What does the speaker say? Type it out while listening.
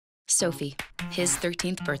Sophie, his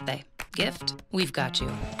 13th birthday. Gift? We've got you.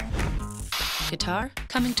 Guitar?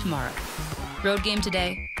 Coming tomorrow. Road game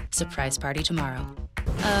today, surprise party tomorrow.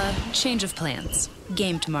 Change of plans.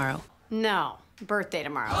 Game tomorrow. No, birthday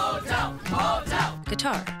tomorrow. Hotel, hotel.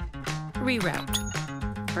 Guitar.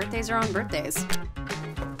 Reroute. Birthdays are on birthdays.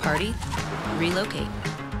 Party? Relocate.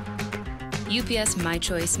 UPS My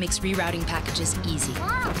Choice makes rerouting packages easy.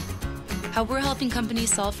 How we're helping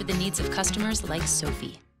companies solve for the needs of customers like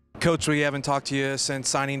Sophie. Coach, we haven't talked to you since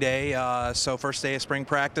signing day, so first day of spring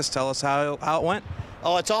practice, tell us how it went.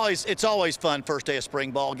 Oh, it's always fun first day of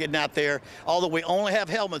spring ball, getting out there. Although we only have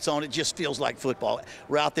helmets on, it just feels like football.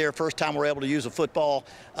 We're out there, first time we're able to use a football.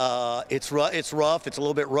 It's rough, it's a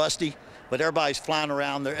little bit rusty, but everybody's flying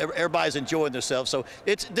around there. Everybody's enjoying themselves. So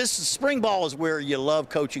this spring ball is where you love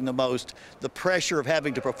coaching the most. The pressure of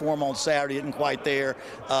having to perform on Saturday isn't quite there,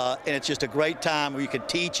 and it's just a great time where you can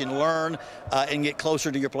teach and learn and get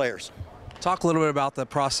closer to your players. Talk a little bit about the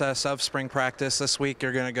process of spring practice. This week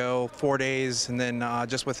you're going to go 4 days and then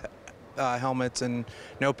just with helmets and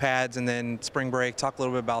no pads, and then spring break. Talk a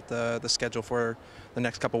little bit about the schedule for the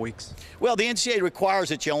next couple weeks. Well, the NCAA requires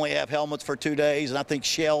that you only have helmets for 2 days, and I think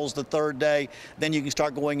shells the third day. Then you can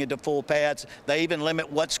start going into full pads. They even limit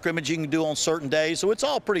what scrimmaging you can do on certain days, so it's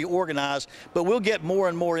all pretty organized, but we'll get more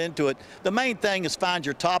and more into it. The main thing is find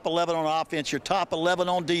your top 11 on offense, your top 11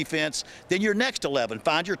 on defense, then your next 11.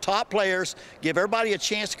 Find your top players, give everybody a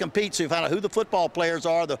chance to compete, so you find out who the football players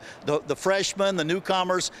are, the freshmen, the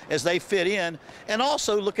newcomers, as they fit in, and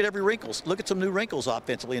also look at every wrinkles. Look at some new wrinkles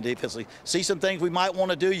offensively and defensively. See some things we might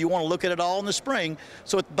want to do. You want to look at it all in the spring.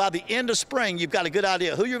 So by the end of spring, you've got a good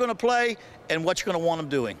idea who you're going to play and what you're going to want them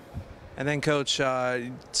doing. And then, Coach,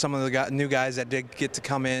 some of the new guys that did get to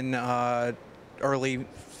come in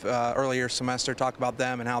earlier semester, talk about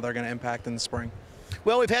them and how they're going to impact in the spring.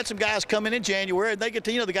 Well, we've had some guys come in January, and they get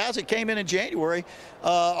to, the guys that came in January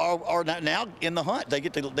are now in the hunt. They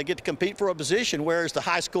get to compete for a position, whereas the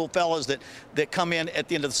high school fellas that come in at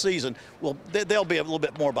the end of the season, well, they'll be a little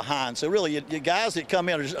bit more behind. So really, you guys that come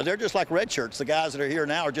in, they're just like red shirts. The guys that are here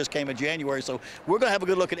now just came in January. So we're going to have a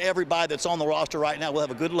good look at everybody that's on the roster right now. We'll have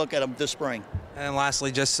a good look at them this spring. And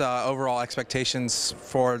lastly, just overall expectations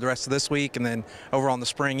for the rest of this week and then overall in the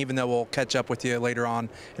spring, even though we'll catch up with you later on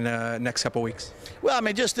in the next couple weeks. Well, I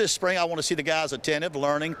mean, just this spring, I want to see the guys attentive,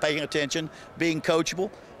 learning, paying attention, being coachable.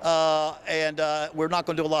 And we're not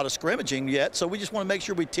going to do a lot of scrimmaging yet, so we just want to make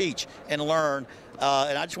sure we teach and learn.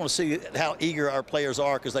 And I just want to see how eager our players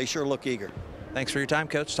are, because they sure look eager. Thanks for your time,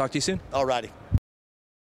 Coach. Talk to you soon. All righty.